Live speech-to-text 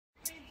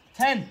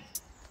10.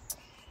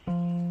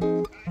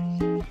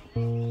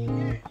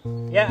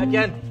 Yeah,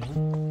 again.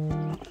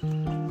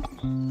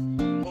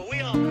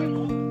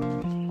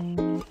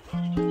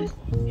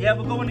 Yeah,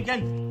 we're going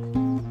again.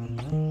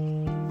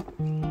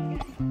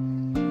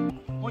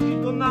 Once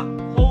you've done that,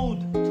 hold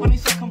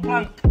 20-second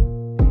plank.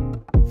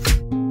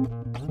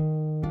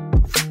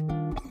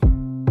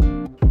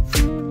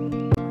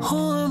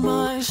 Who am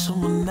I?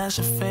 Someone that's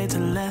afraid to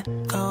let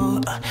go.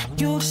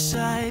 You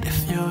decide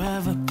if you're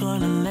ever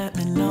gonna let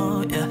me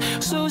know. Yeah,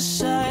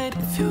 suicide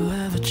if you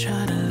ever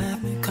try to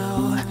let me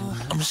go.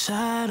 I'm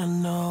sad, I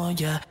know,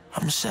 yeah.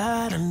 I'm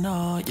sad, I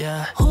know,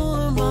 yeah. Who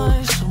am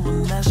I?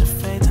 Someone that's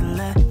afraid to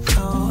let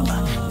go.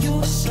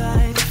 You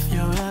decide if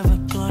you're ever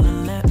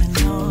gonna let me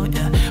know,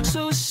 yeah.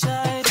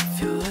 Suicide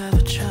if you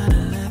ever try to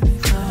let me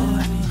go.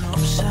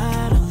 I'm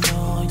sad, I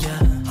know,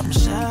 yeah. I'm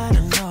sad, I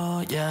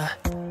know, yeah.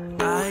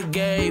 I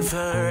gave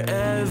her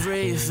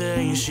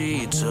everything.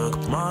 She took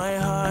my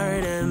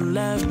heart and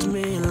left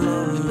me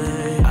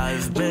lonely.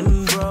 I've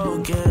been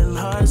broken,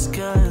 hearts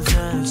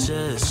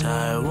contentious.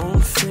 I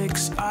won't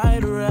fix,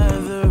 I'd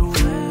rather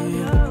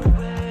wait.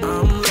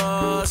 I'm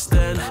lost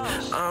and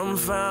I'm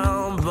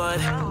found, but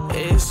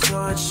it's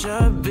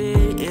torture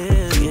being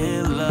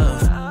in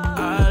love.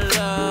 I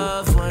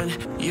love when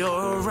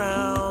you're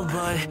around,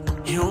 but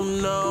you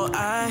know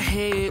I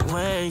hate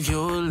when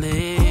you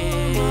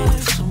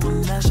leave.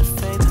 Someone that's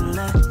afraid to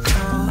let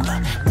go.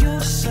 You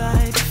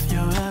decide if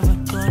you're ever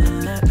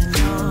gonna let me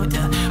know.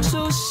 Yeah,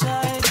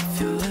 suicide if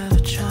you ever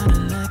try to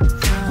let me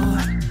go.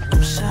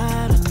 I'm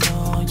sad, I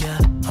know, yeah.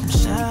 I'm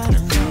sad, I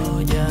know,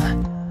 yeah.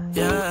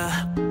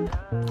 Yeah,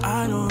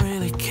 I don't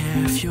really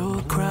care if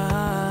you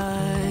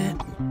cry.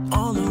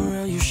 On the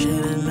real, you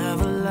should've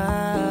never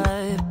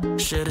lied.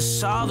 Should've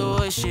saw the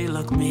way she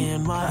looked me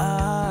in my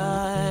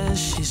eyes.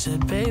 She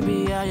said,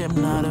 baby, I am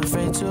not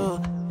afraid to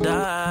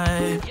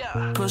die.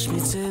 Push me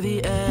to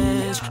the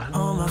edge,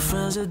 all my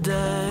friends are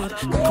dead.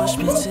 Push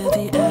me to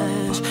the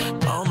edge,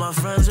 all my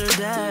friends are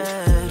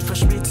dead.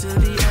 Push me to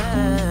the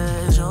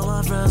edge, all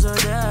my friends are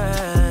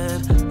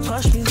dead.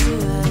 Push me to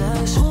the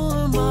edge. Who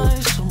am I?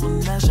 Someone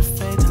that's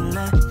afraid to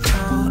let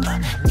go.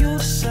 You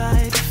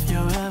decide if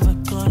you're ever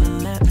gonna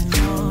let me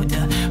know,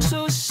 yeah.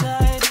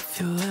 Suicide if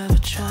you ever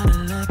try to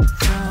let me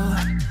go.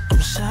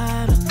 I'm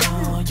sad, I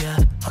know, yeah.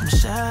 I'm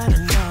sad, I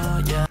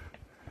know, yeah.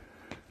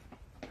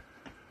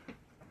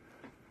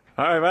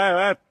 Vai.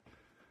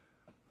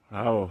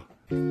 Bravo.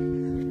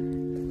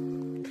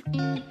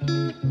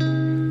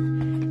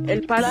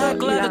 El pato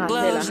Black y la leather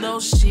gloves, gacela. no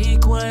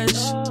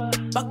sequence.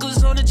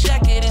 Buckles on the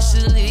jacket, it's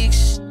the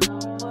leaks.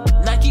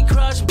 Nike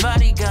cross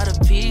body got a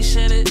piece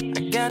in it.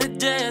 I gotta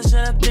dance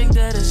and I think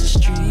that it's a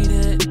street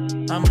hit.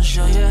 I'ma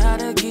show you how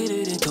to get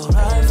it. It go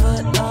right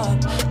foot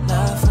up,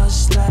 left foot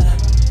slide,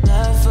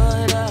 left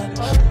foot up,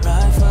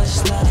 right foot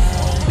slide.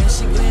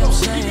 Basically I'm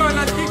saying, Keep going,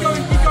 lads, keep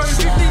going.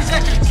 15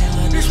 seconds.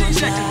 15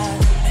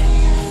 seconds.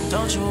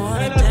 don't you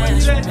wanna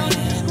dance with me?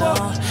 No,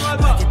 I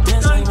can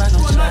dance like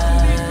Michael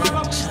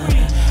Jackson.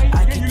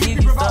 I can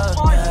give you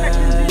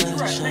the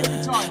passion.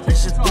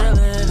 It's a thrill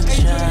in the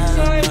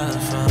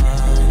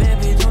trap.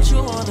 Baby, don't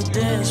you wanna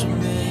dance with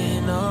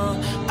me? No,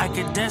 I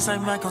can dance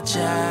like Michael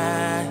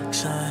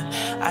Jackson.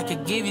 I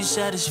can give you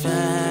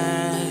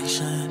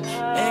satisfaction.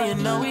 And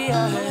you know we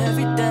out here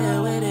every day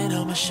with it.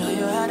 I'ma show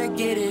you how to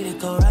get it. It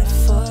go right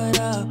foot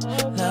up,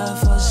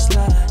 left foot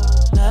slide,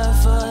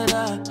 left foot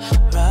up,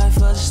 right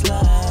foot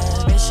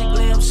slide.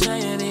 Basically I'm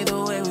saying either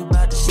way we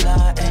bout to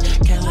slide. Ay,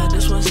 can't let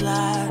this one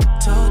slide.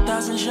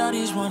 2,000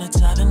 shorties wanna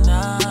tie the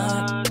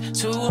knot.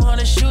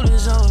 200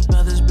 shooters on my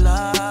brother's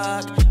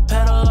block.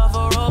 Pedal off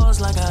a rose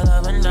like I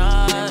love a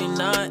knot. Every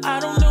night I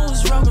don't know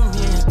what's wrong with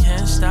me. I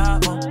can't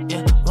stop, oh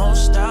yeah, won't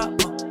stop,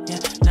 oh yeah,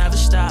 never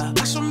stop.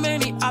 Got so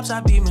many ops,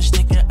 I be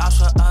mistaken ops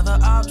for other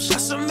ops.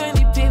 Got so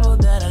many people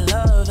that I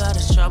love out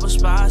of trouble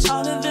spots.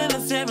 All of them a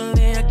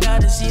family, I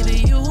gotta see the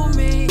you and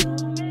me.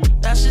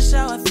 That's just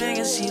how I think,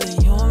 I see the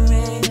you and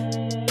me.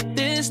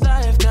 This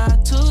life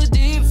got too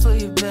deep for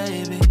you,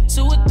 baby.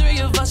 2 or 3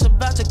 of us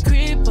about to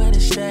creep, but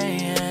it's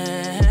staying.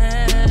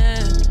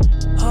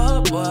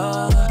 Oh,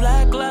 whoa.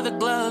 Black leather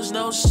gloves,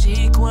 no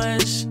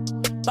sequence.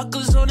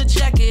 Buckles on the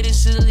jacket,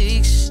 it's the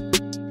leaks.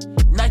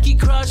 Nike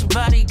cross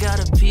body got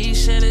a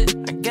piece in it.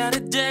 I gotta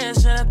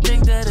dance and I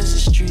think that it's a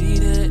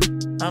street hit.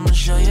 I'ma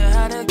show you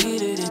how to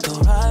get it. It go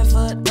right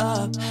foot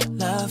up,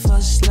 left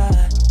foot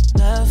slide,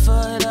 left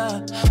foot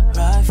up,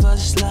 right foot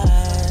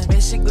slide.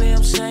 Basically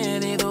I'm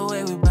saying either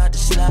way we bout to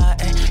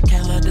slide. Ay,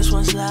 can't let this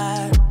one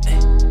slide. Ay.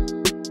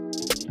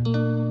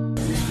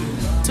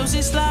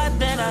 Tuesday slide,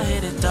 then I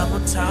hit it double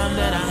time.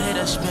 Then I hit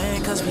a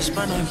spin, cause we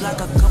spun it black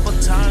a couple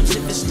times.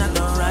 If it's not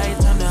the right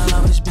time, there'll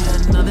always be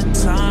another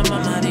time.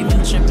 I'm not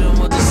even tripping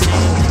with the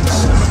same in the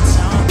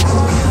summertime.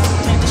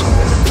 Can't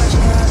describe the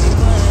pressure I be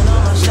putting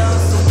on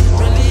myself.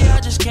 Really, I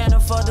just can't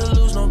afford to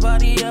lose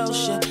nobody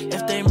else, yeah.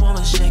 If they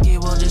moving shaky,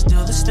 we'll just do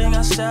this thing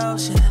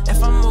ourselves, yeah.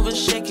 If I'm moving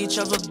shaky,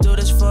 Chuck will do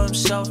this for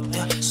himself,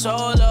 yeah.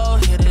 Solo,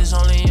 hit is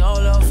only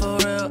YOLO for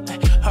real, yeah.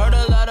 Heard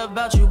a lot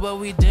about you, but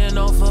we didn't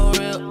know for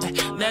real, yeah.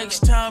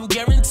 Next time,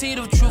 guaranteed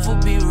the truth will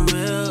be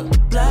real.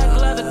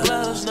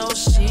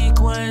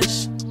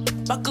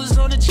 Buckles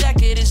on the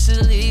jacket, it's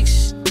a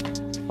leaks.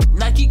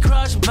 Nike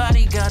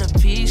crossbody got a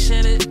piece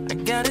in it. I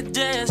gotta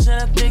dance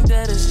and I think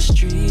that it's a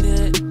street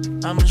it.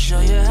 I'ma show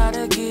you how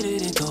to get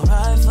it. It go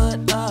right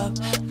foot up,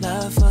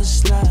 left foot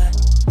slide.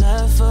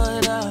 Left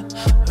foot up,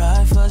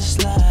 right foot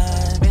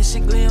slide.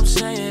 Basically I'm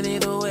saying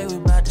either way we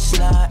bout to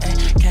slide. Ay,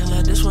 can't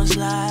let this one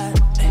slide.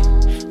 Ay,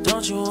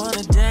 don't you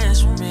wanna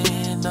dance with me?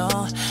 No,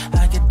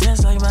 I can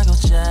dance like Michael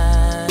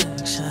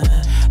Jackson.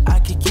 I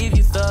could give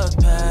you thug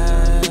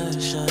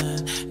passion.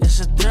 It's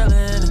a thrill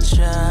in a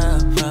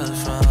trap.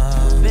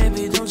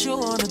 Baby, don't you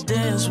wanna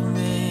dance with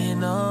me?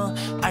 No,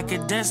 I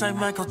could dance like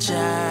Michael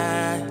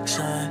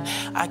Jackson.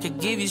 I could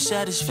give you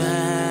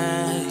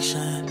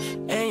satisfaction.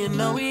 And you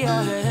know we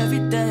out here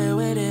every day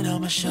with it.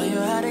 I'ma show you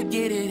how to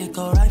get it. It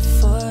go right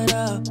foot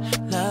up,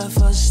 left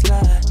foot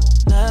slide.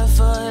 Left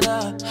foot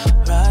up,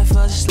 right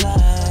foot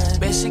slide.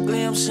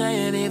 Basically I'm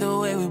saying either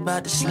way we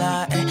bout to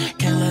slide. Ay,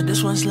 can't let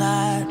this one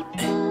slide.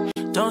 Ay,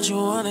 don't you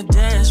wanna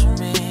dance with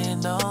me?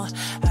 No,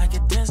 I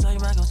could dance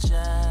like Michael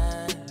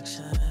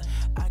Jackson.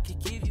 I could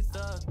give you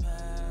thug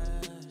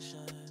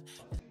passion.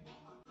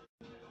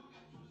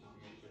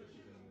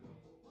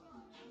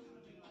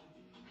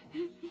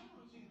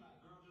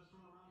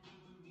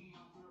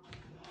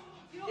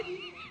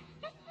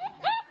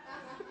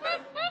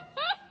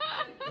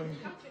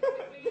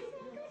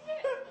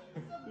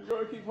 You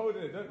gotta keep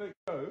holding it, don't let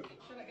go.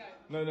 Should I go?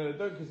 No, don't,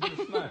 because it's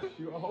gonna smash.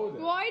 You gotta hold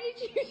it. Why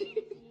did you do